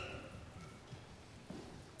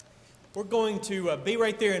We're going to be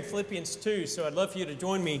right there in Philippians 2, so I'd love for you to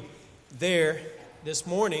join me there this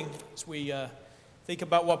morning as we think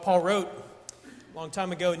about what Paul wrote a long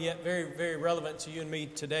time ago and yet very, very relevant to you and me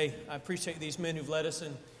today. I appreciate these men who've led us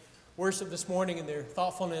in worship this morning and their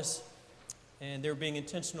thoughtfulness and their being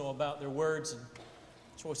intentional about their words and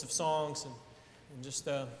choice of songs and just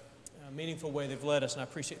a meaningful way they've led us, and I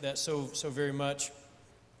appreciate that so very much.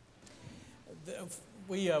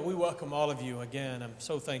 We welcome all of you again. I'm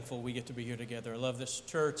so thankful we get to be here together. I love this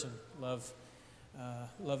church and love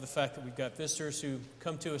the fact that we've got visitors who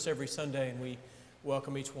come to us every Sunday, and we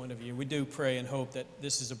welcome each one of you. We do pray and hope that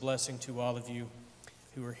this is a blessing to all of you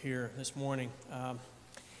who are here this morning.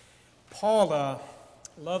 Paul,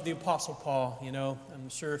 love the Apostle Paul. You know, I'm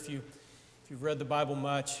sure if you've read the Bible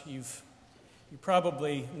much, you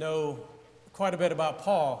probably know quite a bit about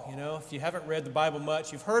Paul. You know, if you haven't read the Bible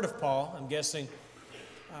much, you've heard of Paul, I'm guessing.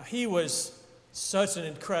 He was such an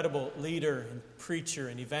incredible leader and preacher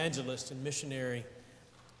and evangelist and missionary,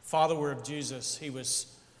 follower of Jesus. He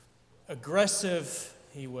was aggressive.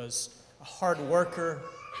 He was a hard worker.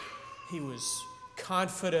 He was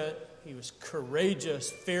confident. He was courageous,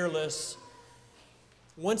 fearless.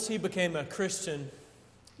 Once he became a Christian,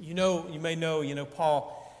 you may know,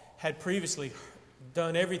 Paul had previously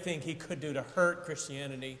done everything he could do to hurt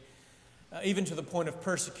Christianity, even to the point of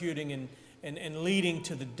persecuting and leading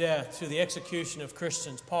to the death, to the execution of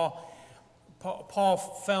Christians. Paul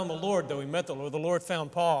found the Lord, though he met the Lord. The Lord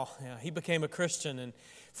found Paul. Yeah, he became a Christian, and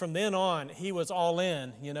from then on, he was all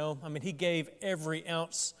in, he gave every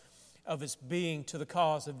ounce of his being to the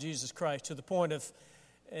cause of Jesus Christ, to the point of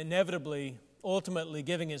inevitably, ultimately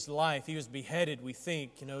giving his life. He was beheaded, we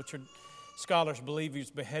think. Scholars believe he was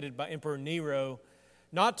beheaded by Emperor Nero.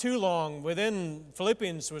 Not too long, within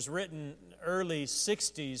Philippians was written early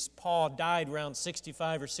 60s. Paul died around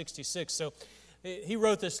 65 or 66. So he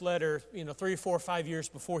wrote this letter, 3, 4, 5 years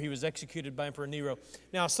before he was executed by Emperor Nero.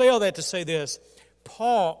 Now, I say all that to say this.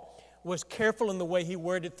 Paul was careful in the way he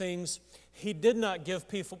worded things. He did not give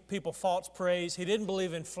people false praise. He didn't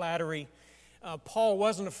believe in flattery. Paul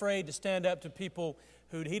wasn't afraid to stand up to people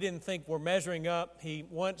who he didn't think were measuring up. He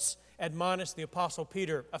once admonished the Apostle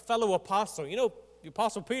Peter, a fellow apostle. The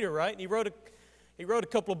Apostle Peter, right? He wrote a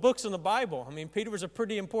couple of books in the Bible. Peter was a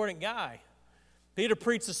pretty important guy. Peter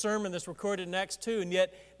preached a sermon that's recorded in Acts 2, and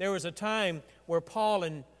yet there was a time where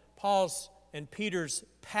Paul's and Peter's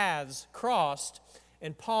paths crossed,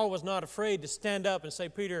 and Paul was not afraid to stand up and say,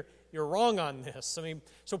 Peter, you're wrong on this.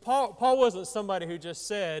 So Paul wasn't somebody who just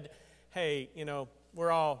said, hey,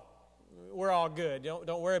 we're all good.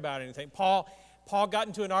 Don't worry about anything. Paul got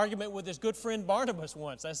into an argument with his good friend Barnabas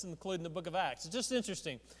once. That's included in the book of Acts. It's just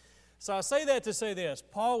interesting. So I say that to say this.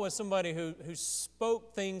 Paul was somebody who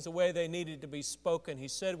spoke things the way they needed to be spoken. He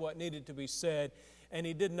said what needed to be said, and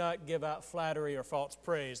he did not give out flattery or false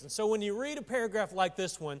praise. And so when you read a paragraph like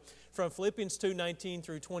this one from Philippians 2:19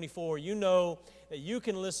 through 24, you know that you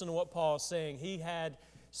can listen to what Paul is saying. He had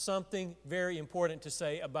something very important to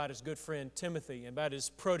say about his good friend Timothy and about his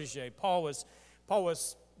protege.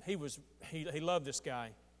 He loved this guy.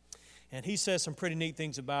 And he says some pretty neat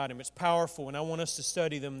things about him. It's powerful, and I want us to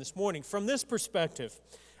study them this morning. From this perspective,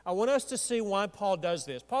 I want us to see why Paul does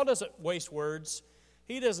this. Paul doesn't waste words.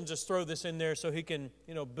 He doesn't just throw this in there so he can,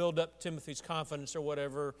 build up Timothy's confidence or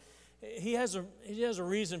whatever. He has a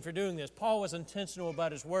reason for doing this. Paul was intentional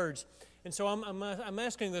about his words. And so I'm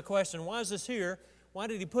asking the question, why is this here? Why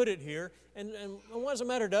did he put it here? And why does it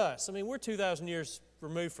matter to us? We're 2,000 years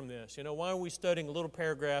removed from this. Why are we studying a little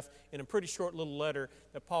paragraph in a pretty short little letter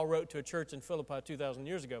that Paul wrote to a church in Philippi 2,000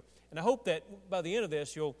 years ago? And I hope that by the end of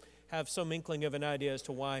this, you'll have some inkling of an idea as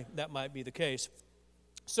to why that might be the case.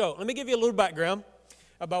 So let me give you a little background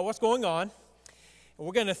about what's going on. And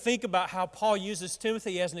we're going to think about how Paul uses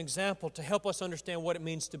Timothy as an example to help us understand what it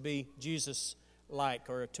means to be Jesus-like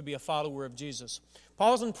or to be a follower of Jesus.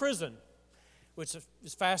 Paul's in prison, which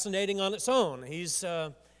is fascinating on its own.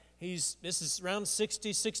 This is around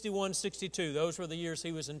 60, 61, 62. Those were the years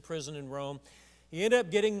he was in prison in Rome. He ended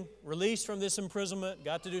up getting released from this imprisonment,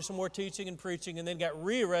 got to do some more teaching and preaching, and then got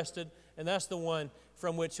rearrested, and that's the one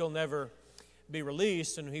from which he'll never be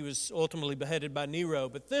released, and he was ultimately beheaded by Nero.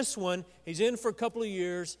 But this one, he's in for a couple of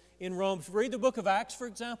years in Rome. If you read the book of Acts, for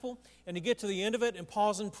example, and you get to the end of it, and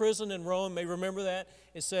Paul's in prison in Rome, you may remember that.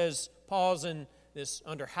 It says Paul's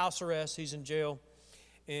under house arrest, he's in jail.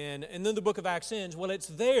 And then the book of Acts ends. Well, it's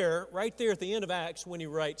right there at the end of Acts, when he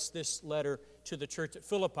writes this letter to the church at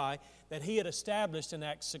Philippi that he had established in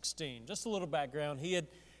Acts 16. Just a little background. He had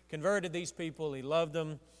converted these people. He loved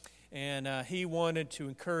them. And he wanted to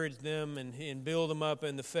encourage them and build them up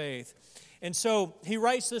in the faith. And so he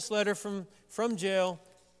writes this letter from jail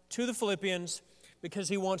to the Philippians because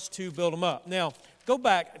he wants to build them up. Now, go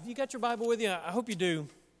back. Have you got your Bible with you? I hope you do,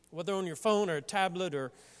 whether on your phone or a tablet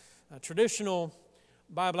or a traditional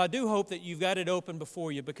Bible. I do hope that you've got it open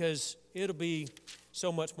before you because it'll be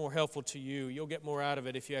so much more helpful to you. You'll get more out of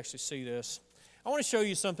it if you actually see this. I want to show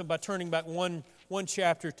you something by turning back one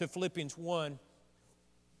chapter to Philippians 1.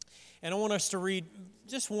 And I want us to read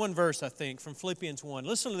just one verse, I think, from Philippians 1.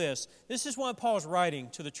 Listen to this. This is what Paul's writing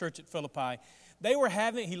to the church at Philippi.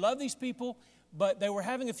 He loved these people, but they were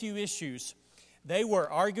having a few issues. They were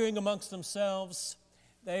arguing amongst themselves.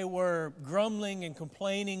 They were grumbling and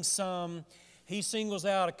complaining some. He singles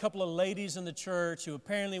out a couple of ladies in the church who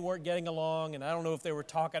apparently weren't getting along, and I don't know if they were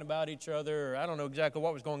talking about each other, or I don't know exactly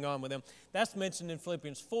what was going on with them. That's mentioned in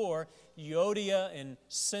Philippians 4. Euodia and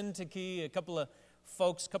Syntyche, a couple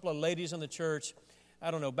of ladies in the church, I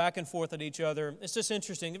don't know, back and forth at each other. It's just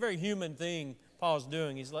interesting, a very human thing Paul's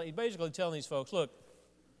doing. He's basically telling these folks, look,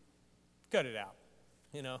 cut it out,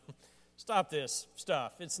 stop this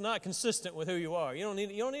stuff. It's not consistent with who you are. You don't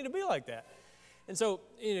need to be like that. And so,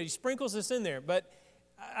 he sprinkles this in there. But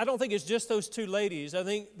I don't think it's just those two ladies. I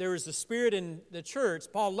think there was the spirit in the church.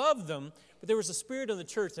 Paul loved them, but there was a spirit in the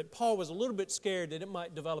church that Paul was a little bit scared that it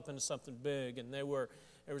might develop into something big. And there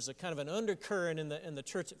was a kind of an undercurrent in the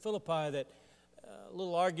church at Philippi that a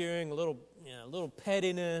little arguing, a little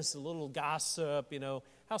pettiness, a little gossip,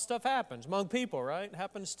 how stuff happens among people, right? It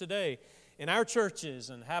happens today in our churches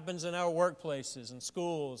and happens in our workplaces and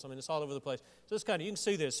schools. It's all over the place. So you can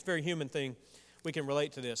see this very human thing. We can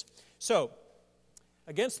relate to this. So,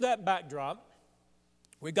 against that backdrop,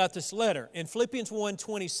 we got this letter. In Philippians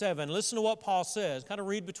 1:27, listen to what Paul says. Kind of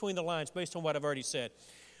read between the lines based on what I've already said.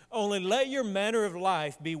 Only let your manner of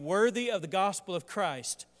life be worthy of the gospel of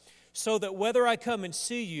Christ, so that whether I come and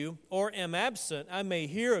see you or am absent, I may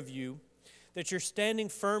hear of you, that you're standing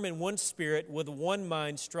firm in one spirit with one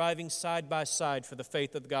mind, striving side by side for the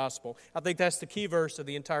faith of the gospel. I think that's the key verse of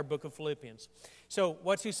the entire book of Philippians. So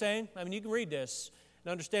what's he saying? You can read this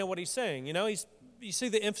and understand what he's saying. You see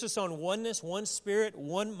the emphasis on oneness, one spirit,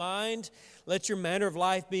 one mind. Let your manner of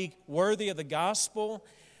life be worthy of the gospel.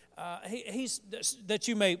 That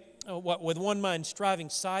you may, with one mind, striving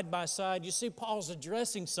side by side. You see, Paul's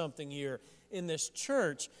addressing something here in this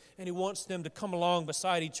church, and he wants them to come along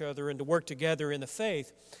beside each other and to work together in the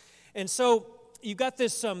faith. And so you've got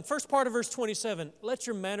this first part of verse 27, let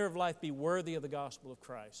your manner of life be worthy of the gospel of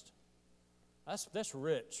Christ. That's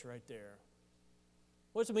rich right there.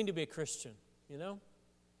 What does it mean to be a Christian, Mean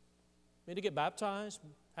to get baptized,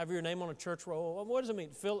 have your name on a church roll? What does it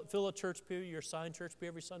mean? Fill a church pew, your assigned church pew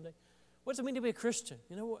every Sunday? What does it mean to be a Christian?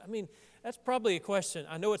 That's probably a question.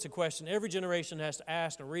 I know it's a question every generation has to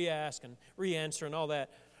ask and re-answer and all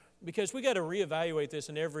that, because we got to reevaluate this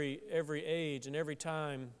in every age and every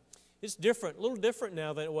time. It's different, a little different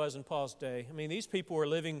now than it was in Paul's day. These people were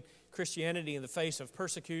living Christianity in the face of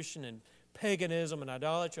persecution and paganism and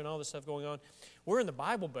idolatry and all this stuff going on. We're in the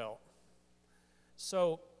Bible Belt.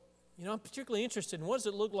 So, I'm particularly interested in what does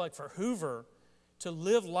it look like for Hoover to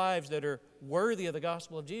live lives that are worthy of the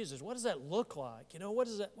gospel of Jesus. What does that look like? What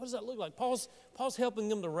does that look like? Paul's helping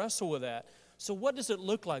them to wrestle with that. So what does it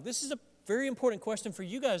look like? This is a very important question for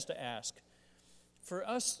you guys to ask. For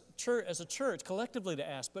us as a church collectively to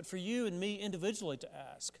ask, but for you and me individually to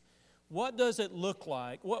ask. What does it look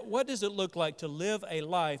like? What does it look like to live a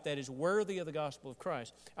life that is worthy of the gospel of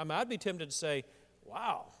Christ? I'd be tempted to say,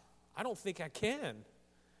 wow, I don't think I can.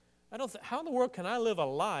 How in the world can I live a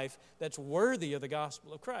life that's worthy of the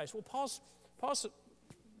gospel of Christ? Well, Paul's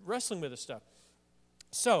wrestling with this stuff.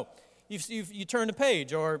 So, you turn the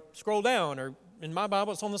page or scroll down, or in my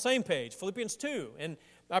Bible it's on the same page, Philippians 2. And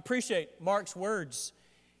I appreciate Mark's words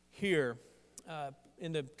here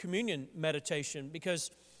in the communion meditation, because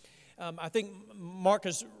I think Mark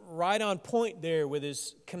is right on point there with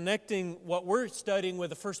his connecting what we're studying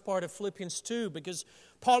with the first part of Philippians 2, because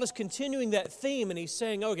Paul is continuing that theme, and he's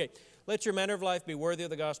saying, okay, let your manner of life be worthy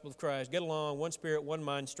of the gospel of Christ. Get along, one spirit, one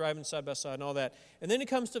mind, striving side by side and all that. And then he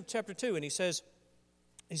comes to chapter 2, and he says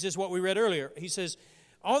what we read earlier. He says,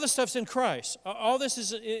 all this stuff's in Christ. All this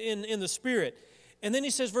is in the Spirit. And then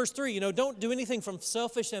he says, verse 3, don't do anything from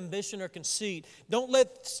selfish ambition or conceit. Don't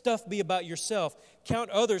let stuff be about yourself.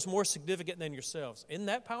 Count others more significant than yourselves. Isn't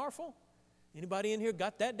that powerful? Anybody in here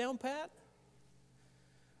got that down pat?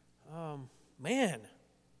 Man,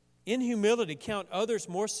 in humility, count others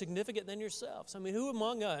more significant than yourselves. Who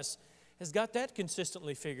among us has got that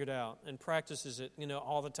consistently figured out and practices it,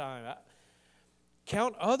 all the time?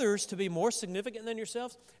 Count others to be more significant than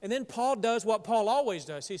yourselves. And then Paul does what Paul always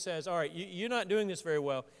does. He says, all right, you're not doing this very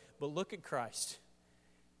well, but look at Christ.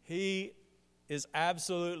 He is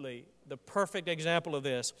absolutely the perfect example of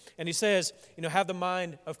this. And he says, have the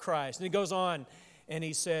mind of Christ. And he goes on and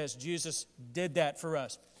he says, Jesus did that for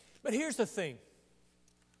us. But here's the thing.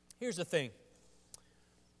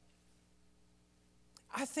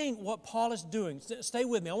 I think what Paul is doing, stay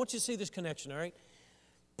with me, I want you to see this connection, all right?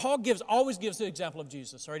 Paul always gives the example of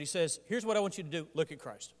Jesus, all right? He says, here's what I want you to do, look at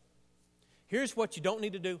Christ. Here's what you don't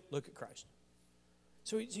need to do, look at Christ.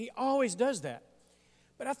 So he always does that.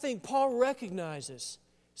 But I think Paul recognizes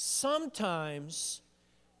sometimes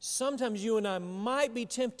you and I might be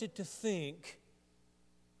tempted to think,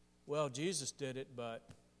 well, Jesus did it, but,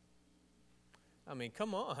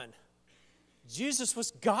 come on. Jesus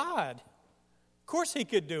was God. Of course he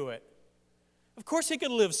could do it. Of course he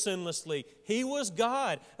could live sinlessly. He was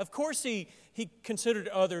God. Of course he considered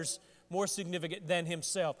others more significant than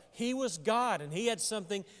himself. He was God, and he had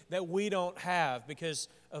something that we don't have because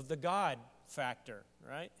of the God factor,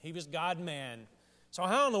 right? He was God-man. So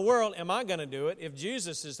how in the world am I going to do it if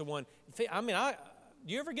Jesus is the one? Do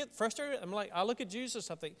you ever get frustrated? I look at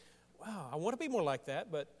Jesus, I think, wow, I want to be more like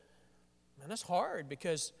that, but man, that's hard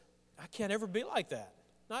because I can't ever be like that.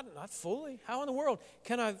 Not fully. How in the world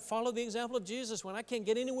can I follow the example of Jesus when I can't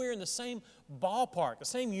get anywhere in the same ballpark, the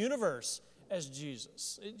same universe as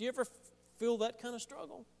Jesus? Do you ever feel that kind of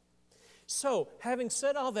struggle? So, having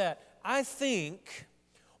said all that, I think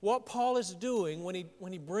what Paul is doing when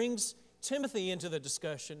he brings Timothy into the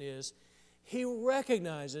discussion is he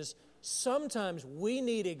recognizes sometimes we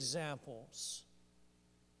need examples,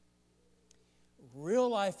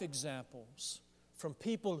 real-life examples from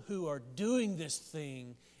people who are doing this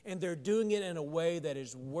thing, and they're doing it in a way that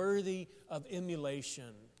is worthy of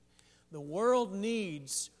emulation. The world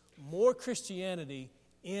needs more Christianity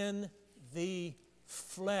in the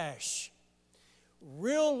flesh.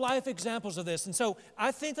 Real life examples of this. And so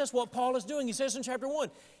I think that's what Paul is doing. He says in chapter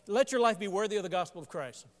 1, let your life be worthy of the gospel of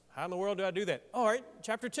Christ. How in the world do I do that? All right,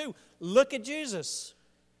 chapter 2, look at Jesus.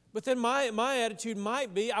 But then my attitude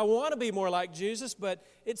might be, I want to be more like Jesus, but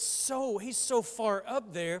he's so far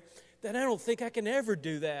up there that I don't think I can ever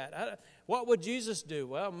do that. What would Jesus do?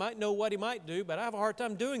 Well, I might know what he might do, but I have a hard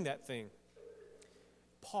time doing that thing.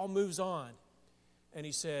 Paul moves on, and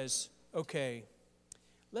he says, okay,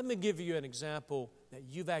 let me give you an example that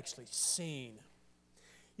you've actually seen.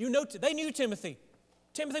 They knew Timothy.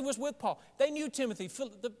 Timothy was with Paul. They knew Timothy.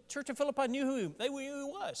 The church of Philippi knew who he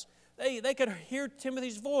was. They could hear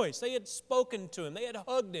Timothy's voice. They had spoken to him. They had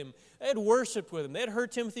hugged him. They had worshiped with him. They had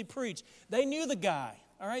heard Timothy preach. They knew the guy,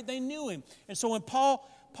 all right? They knew him. And so when Paul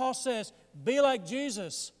says, be like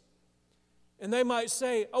Jesus, and they might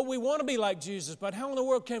say, oh, we want to be like Jesus, but how in the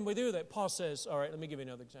world can we do that? Paul says, all right, let me give you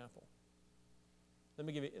another example. Let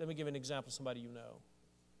me give you an example of somebody you know.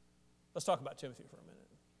 Let's talk about Timothy for a minute.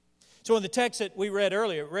 So in the text that we read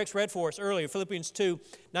earlier, Rex read for us earlier, Philippians 2,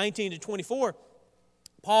 19 to 24,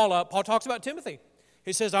 Paul talks about Timothy.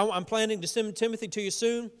 He says, I'm planning to send Timothy to you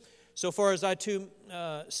soon, so far as I too,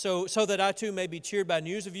 so that I too may be cheered by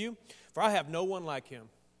news of you. For I have no one like him.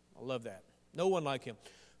 I love that. No one like him,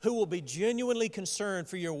 who will be genuinely concerned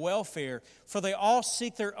for your welfare, for they all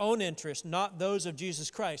seek their own interest, not those of Jesus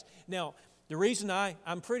Christ. Now, the reason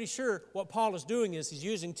I'm pretty sure what Paul is doing is he's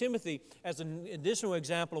using Timothy as an additional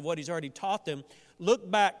example of what he's already taught them.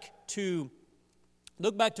 Look back to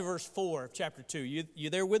verse 4 of chapter 2. You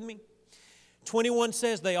there with me? 21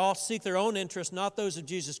 says, they all seek their own interest, not those of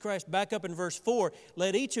Jesus Christ. Back up in verse 4,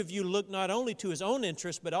 let each of you look not only to his own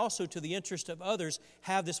interest, but also to the interest of others.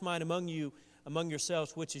 Have this mind among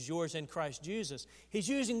yourselves, which is yours in Christ Jesus. He's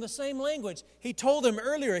using the same language. He told them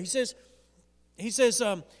earlier, he says,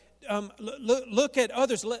 look at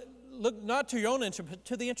others. Look not to your own interest, but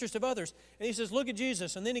to the interest of others. And he says, look at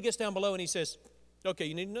Jesus. And then he gets down below and he says, okay,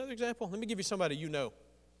 you need another example? Let me give you somebody you know.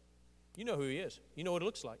 You know who he is. You know what it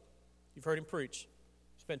looks like. You've heard him preach.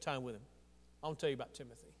 Spent time with him. I want to tell you about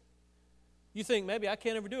Timothy. You think maybe I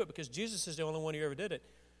can't ever do it because Jesus is the only one who ever did it.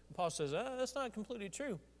 And Paul says, that's not completely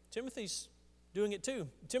true. Timothy's doing it too.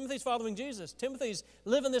 Timothy's following Jesus. Timothy's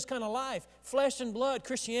living this kind of life. Flesh and blood,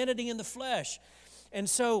 Christianity in the flesh. And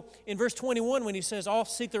so in verse 21, when he says, all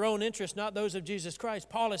seek their own interest, not those of Jesus Christ,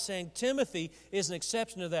 Paul is saying Timothy is an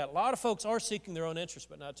exception to that. A lot of folks are seeking their own interest,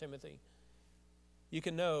 but not Timothy. You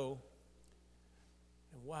can know,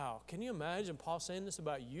 and wow, can you imagine Paul saying this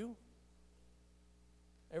about you?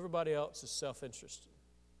 Everybody else is self-interested,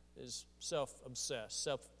 is self-obsessed,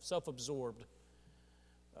 self-absorbed,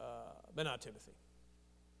 but not Timothy.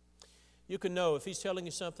 You can know if he's telling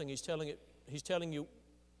you something, he's telling you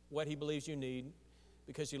what he believes you need,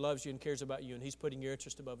 because he loves you and cares about you, and he's putting your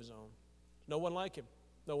interest above his own. No one like him.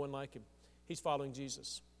 No one like him. He's following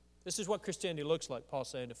Jesus. This is what Christianity looks like, Paul's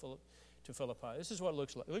saying to Philippi. This is what it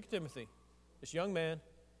looks like. Look at Timothy, this young man.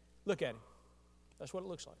 Look at him. That's what it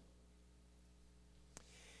looks like.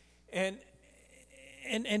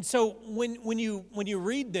 And so when you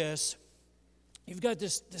read this, you've got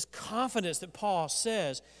this confidence that Paul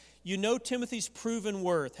says, you know Timothy's proven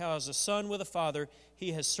worth, how as a son with a father,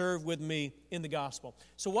 he has served with me in the gospel.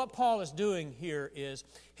 So what Paul is doing here is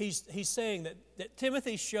he's saying that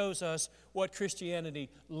Timothy shows us what Christianity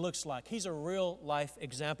looks like. He's a real life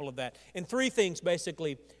example of that. And three things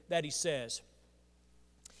basically that he says.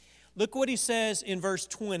 Look what he says in verse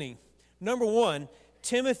 20. Number one,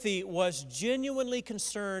 Timothy was genuinely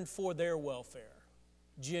concerned for their welfare.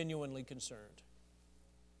 Genuinely concerned.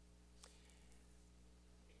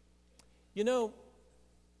 You know,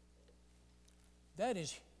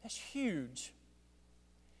 that's huge.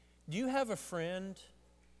 Do you have a friend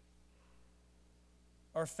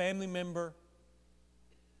or family member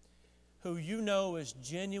who you know is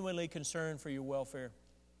genuinely concerned for your welfare?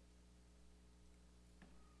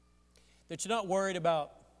 That you're not worried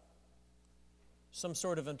about some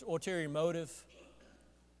sort of an ulterior motive?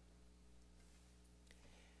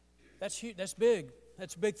 That's huge. That's big.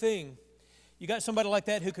 That's a big thing. You got somebody like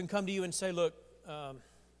that who can come to you and say, look,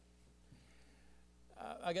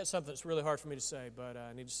 I got something that's really hard for me to say, but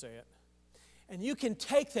I need to say it. And you can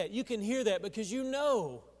take that, you can hear that because you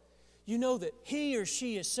know that he or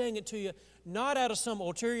she is saying it to you not out of some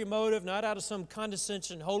ulterior motive, not out of some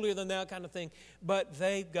condescension, holier than thou kind of thing, but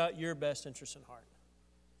they've got your best interest in heart.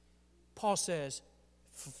 Paul says,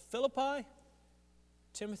 Philippi,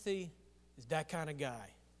 Timothy is that kind of guy.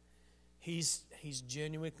 He's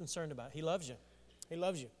genuinely concerned about it. He loves you. He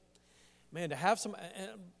loves you. Man, to have some,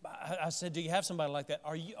 I said, do you have somebody like that?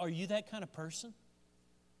 Are you that kind of person?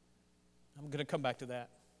 I'm going to come back to that.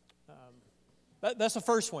 That's the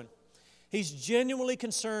first one. He's genuinely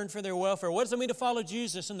concerned for their welfare. What does it mean to follow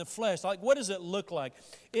Jesus in the flesh? Like, what does it look like?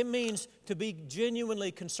 It means to be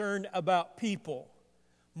genuinely concerned about people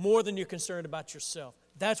more than you're concerned about yourself.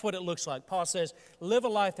 That's what it looks like. Paul says, live a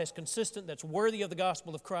life that's consistent, that's worthy of the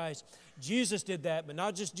gospel of Christ. Jesus did that, but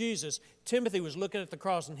not just Jesus. Timothy was looking at the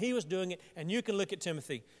cross, and he was doing it, and you can look at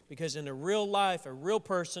Timothy. Because in a real life, a real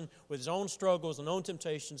person with his own struggles and own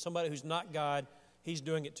temptations, somebody who's not God, he's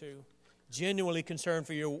doing it too. Genuinely concerned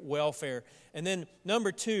for your welfare. And then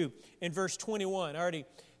number 2, in verse 21, I already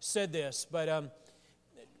said this, but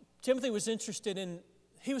Timothy was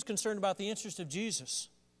he was concerned about the interest of Jesus.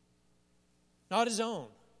 Not his own.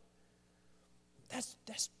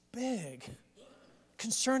 That's big.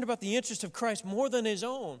 Concerned about the interest of Christ more than his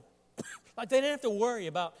own. Like they didn't have to worry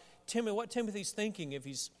about what Timothy's thinking if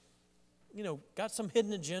he's, got some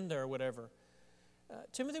hidden agenda or whatever.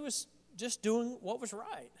 Timothy was just doing what was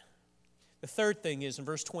right. The third thing is in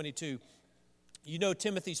verse 22. You know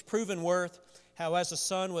Timothy's proven worth, how as a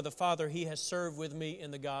son with a father he has served with me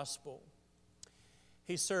in the gospel.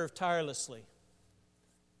 He served tirelessly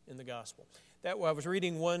in the gospel. I was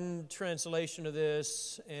reading one translation of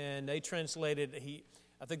this, and they translated,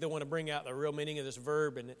 I think they want to bring out the real meaning of this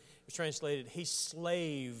verb, and it was translated, he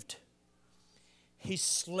slaved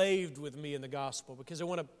with me in the gospel, because they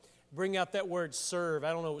want to bring out that word serve.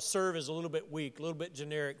 I don't know, serve is a little bit weak, a little bit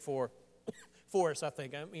generic for us, I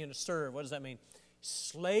think. I mean, to serve, what does that mean?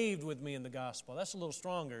 Slaved with me in the gospel. That's a little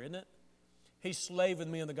stronger, isn't it? He slaved with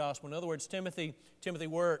me in the gospel. In other words, Timothy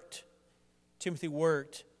worked. Timothy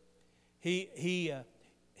worked. He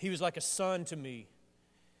was like a son to me.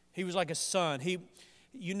 He was like a son. His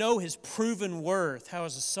proven worth, how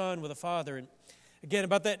as a son with a father. And again,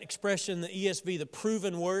 about that expression, the ESV, the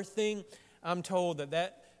proven worth thing, I'm told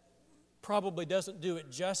that probably doesn't do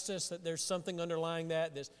it justice, that there's something underlying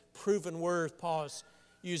that. This proven worth, Paul's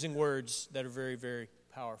using words that are very, very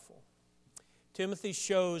powerful. Timothy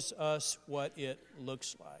shows us what it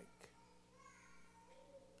looks like.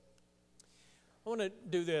 I want to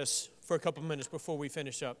do this for a couple minutes before we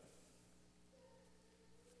finish up.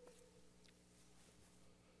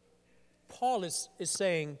 Paul is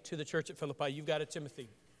saying to the church at Philippi, you've got a Timothy.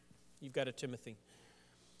 You've got a Timothy.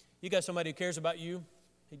 You got somebody who cares about you.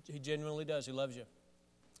 He genuinely does. He loves you.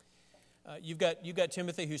 You've got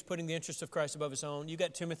Timothy who's putting the interest of Christ above his own. You've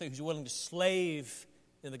got Timothy who's willing to slave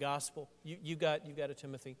in the gospel. You've got a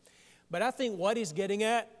Timothy. But I think what he's getting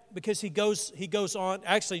at, because he goes on,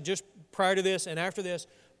 actually just prior to this and after this,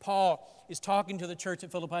 Paul is talking to the church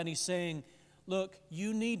at Philippi and he's saying, look,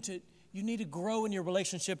 you need to grow in your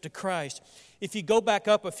relationship to Christ. If you go back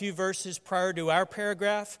up a few verses prior to our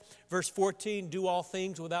paragraph, verse 14, do all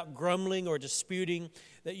things without grumbling or disputing,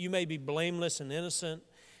 that you may be blameless and innocent.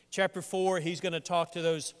 Chapter 4, he's going to talk to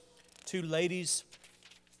those two ladies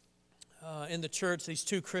in the church, these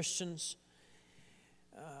two Christians.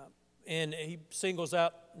 and he singles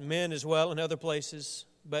out men as well in other places.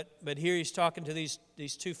 But here he's talking to these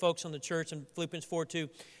two folks on the church in Philippians 4:2.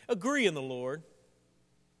 Agree in the Lord.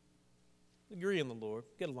 Agree in the Lord.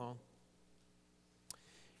 Get along.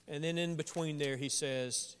 And then in between there he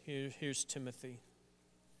says, here's Timothy.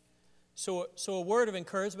 So a word of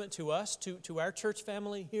encouragement to us, to our church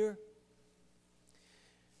family here.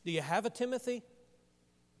 Do you have a Timothy?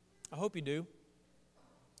 I hope you do.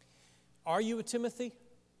 Are you a Timothy?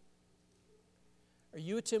 Are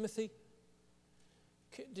you a Timothy?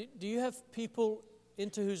 Do you have people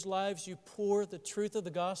into whose lives you pour the truth of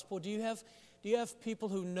the gospel? Do you have people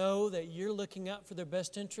who know that you're looking out for their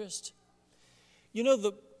best interest? You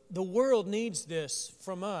know, the world needs this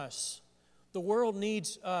from us. The world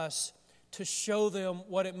needs us to show them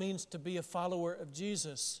what it means to be a follower of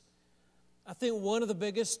Jesus. I think one of the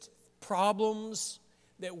biggest problems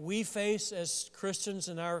that we face as Christians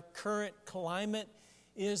in our current climate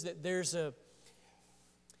is that there's a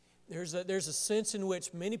sense in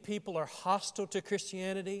which many people are hostile to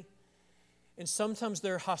Christianity, and sometimes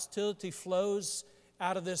their hostility flows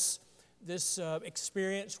out of this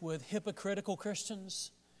experience with hypocritical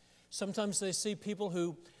Christians. Sometimes they see people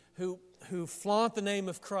who flaunt the name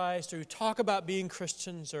of Christ, or who talk about being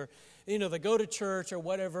Christians, or they go to church or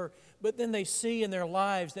whatever, but then they see in their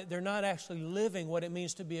lives that they're not actually living what it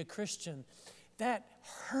means to be a Christian. That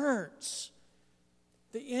hurts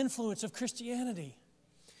the influence of Christianity.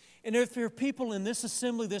 And if there are people in this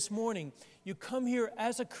assembly this morning, you come here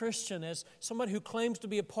as a Christian, as somebody who claims to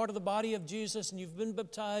be a part of the body of Jesus, and you've been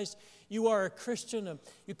baptized, you are a Christian,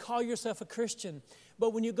 you call yourself a Christian.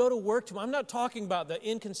 But when you go to work tomorrow, I'm not talking about the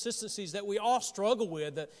inconsistencies that we all struggle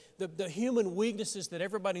with, the human weaknesses that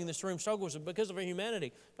everybody in this room struggles with because of our humanity.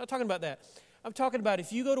 I'm not talking about that. I'm talking about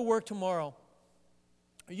if you go to work tomorrow,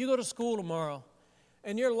 or you go to school tomorrow,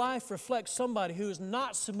 and your life reflects somebody who is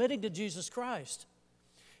not submitting to Jesus Christ.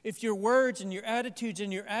 If your words and your attitudes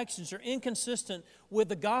and your actions are inconsistent with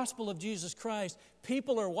the gospel of Jesus Christ,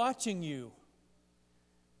 people are watching you.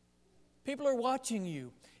 People are watching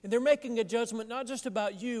you. And they're making a judgment not just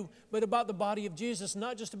about you, but about the body of Jesus.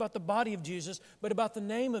 Not just about the body of Jesus, but about the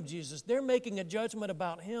name of Jesus. They're making a judgment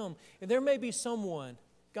about Him. And there may be someone,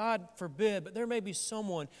 God forbid, but there may be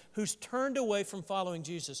someone who's turned away from following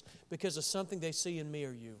Jesus because of something they see in me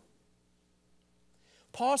or you.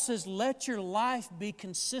 Paul says, let your life be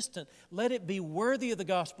consistent. Let it be worthy of the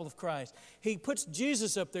gospel of Christ. He puts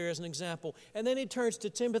Jesus up there as an example. And then he turns to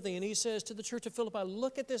Timothy and he says to the church of Philippi,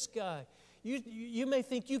 look at this guy. You may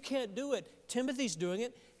think you can't do it. Timothy's doing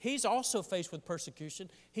it. He's also faced with persecution.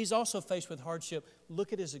 He's also faced with hardship.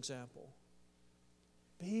 Look at his example.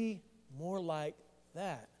 Be more like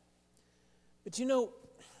that. But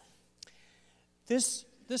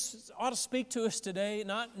this ought to speak to us today,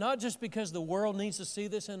 not just because the world needs to see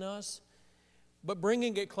this in us, but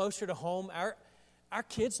bringing it closer to home. Our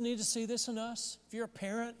kids need to see this in us. If you're a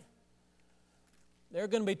parent, there are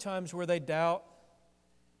going to be times where they doubt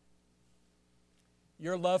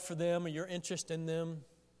your love for them or your interest in them.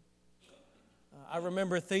 I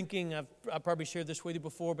remember thinking, I probably shared this with you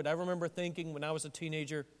before, but I remember thinking when I was a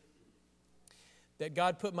teenager that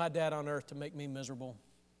God put my dad on earth to make me miserable.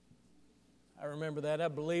 I remember that. I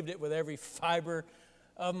believed it with every fiber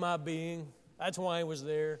of my being. That's why he was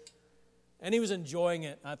there. And he was enjoying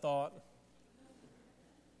it, I thought.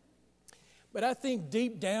 But I think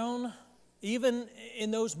deep down, even in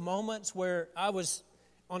those moments where I was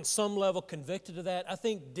on some level convicted of that, I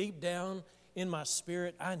think deep down in my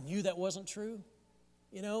spirit, I knew that wasn't true.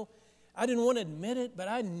 I didn't want to admit it, but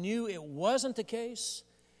I knew it wasn't the case.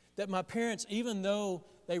 That my parents, even though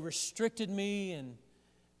they restricted me and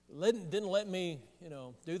didn't let me,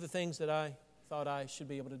 do the things that I thought I should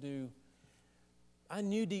be able to do, I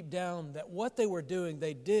knew deep down that what they were doing,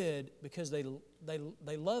 they did because they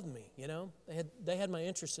loved me, They had my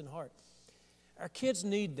interest in heart. Our kids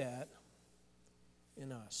need that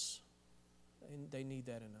in us. They need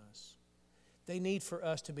that in us. They need for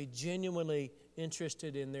us to be genuinely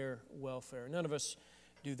interested in their welfare. None of us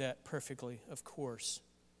do that perfectly, of course.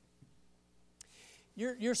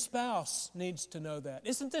 Your spouse needs to know that.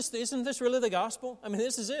 Isn't this really the gospel? I mean,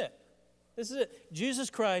 this is it. This is it. Jesus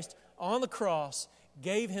Christ on the cross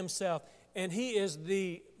gave Himself, and He's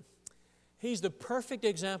the perfect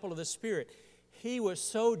example of the Spirit. He was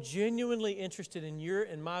so genuinely interested in your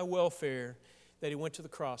and my welfare that He went to the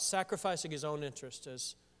cross, sacrificing His own interest,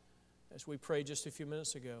 as we prayed just a few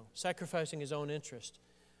minutes ago, sacrificing His own interest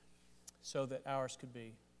so that ours could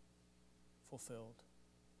be fulfilled.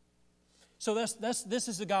 So this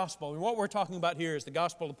is the gospel. And what we're talking about here is the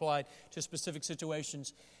gospel applied to specific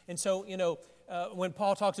situations. And so, when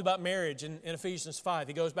Paul talks about marriage in Ephesians 5,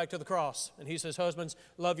 he goes back to the cross. And he says, husbands,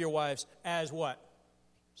 love your wives as what?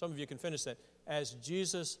 Some of you can finish that. As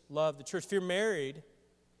Jesus loved the church. If you're married,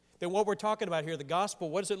 then what we're talking about here, the gospel,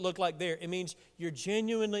 what does it look like there? It means you're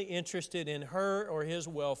genuinely interested in her or his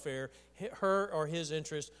welfare, her or his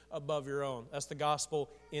interest above your own. That's the gospel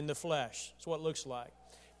in the flesh. That's what it looks like.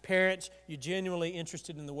 Parents, you're genuinely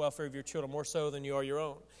interested in the welfare of your children, more so than you are your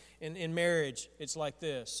own. In marriage, it's like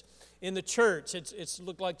this. In the church, it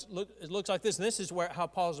looks like this. And this is how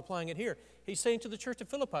Paul is applying it here. He's saying to the church of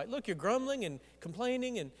Philippi, look, you're grumbling and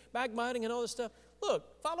complaining and backbiting and all this stuff.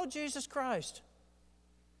 Look, follow Jesus Christ.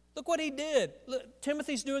 Look what he did. Look,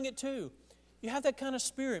 Timothy's doing it too. You have that kind of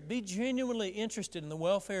spirit. Be genuinely interested in the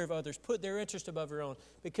welfare of others. Put their interest above your own,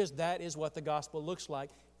 because that is what the gospel looks like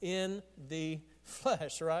in the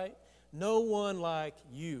flesh, right? No one like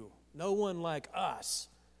you, no one like us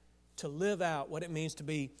to live out what it means to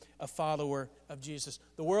be a follower of Jesus.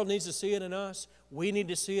 The world needs to see it in us. We need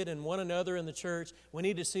to see it in one another in the church. We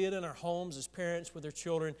need to see it in our homes as parents with their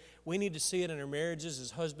children. We need to see it in our marriages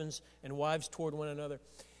as husbands and wives toward one another.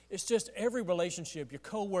 It's just every relationship, your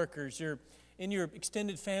co-workers, in your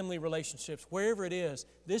extended family relationships, wherever it is,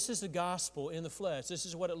 this is the gospel in the flesh. This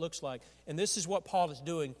is what it looks like. And this is what Paul is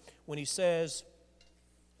doing when he says,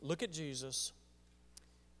 look at Jesus.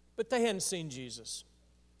 But they hadn't seen Jesus,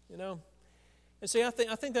 And see, I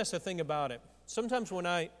think that's the thing about it. Sometimes when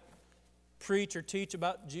I preach or teach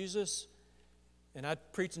about Jesus, and I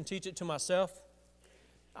preach and teach it to myself,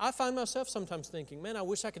 I find myself sometimes thinking, man, I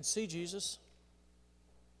wish I could see Jesus.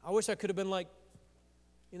 I wish I could have been like,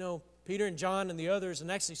 Peter and John and the others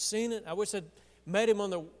and actually seen it. I wish I'd met him on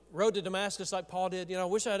the road to Damascus like Paul did. I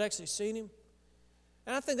wish I'd actually seen him.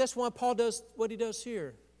 And I think that's why Paul does what he does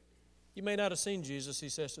here. You may not have seen Jesus, he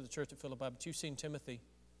says to the church at Philippi, but you've seen Timothy.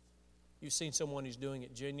 You've seen someone who's doing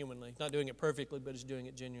it genuinely. Not doing it perfectly, but is doing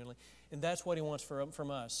it genuinely. And that's what he wants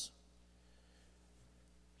from us.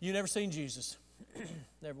 You've never seen Jesus.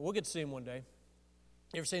 Never. We'll get to see him one day.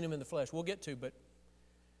 You ever seen him in the flesh? We'll get to, but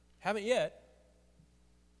haven't yet.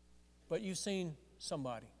 But you've seen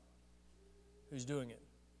somebody who's doing it.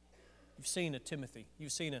 You've seen a Timothy.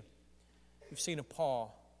 You've seen a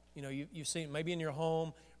Paul. You've seen it maybe in your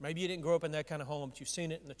home. Maybe you didn't grow up in that kind of home, but you've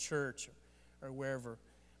seen it in the church or wherever.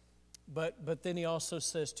 But then he also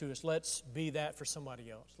says to us, let's be that for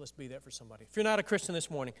somebody else. Let's be that for somebody. If you're not a Christian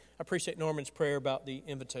this morning, I appreciate Norman's prayer about the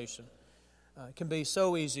invitation. It can be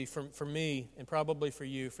so easy for me and probably for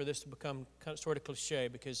you for this to become kind of sort of cliche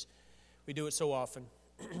because we do it so often.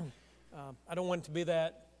 I don't want it to be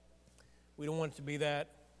that. We don't want it to be that.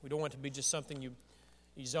 We don't want it to be just something you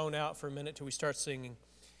zone out for a minute till we start singing.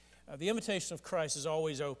 The invitation of Christ is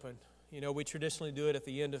always open. We traditionally do it at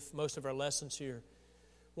the end of most of our lessons here.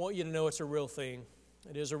 I want you to know it's a real thing.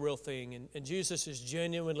 It is a real thing. And Jesus is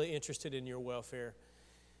genuinely interested in your welfare.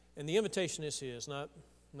 And the invitation is his, not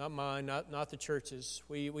mine, not the church's.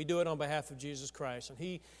 We do it on behalf of Jesus Christ. And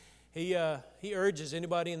he urges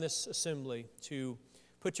anybody in this assembly to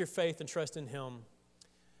put your faith and trust in him,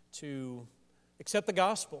 to accept the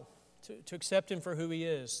gospel, to accept him for who he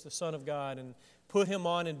is, the Son of God, and put him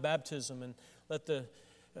on in baptism and let the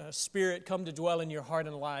Spirit come to dwell in your heart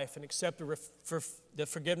and life and accept the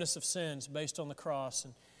forgiveness of sins based on the cross.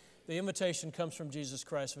 And the invitation comes from Jesus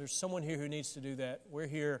Christ. If there's someone here who needs to do that, we're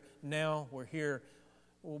here now. We're here.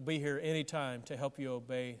 We'll be here anytime to help you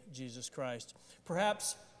obey Jesus Christ.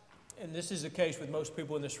 Perhaps, and this is the case with most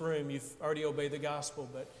people in this room, you've already obeyed the gospel,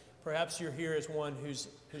 but perhaps you're here as one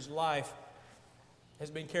whose life has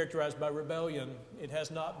been characterized by rebellion. It has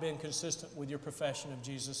not been consistent with your profession of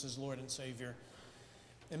Jesus as Lord and Savior.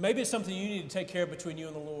 And maybe it's something you need to take care of between you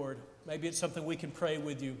and the Lord. Maybe it's something we can pray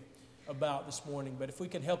with you about this morning. But if we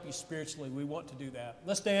can help you spiritually, we want to do that.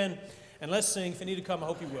 Let's stand and let's sing. If you need to come, I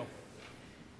hope you will.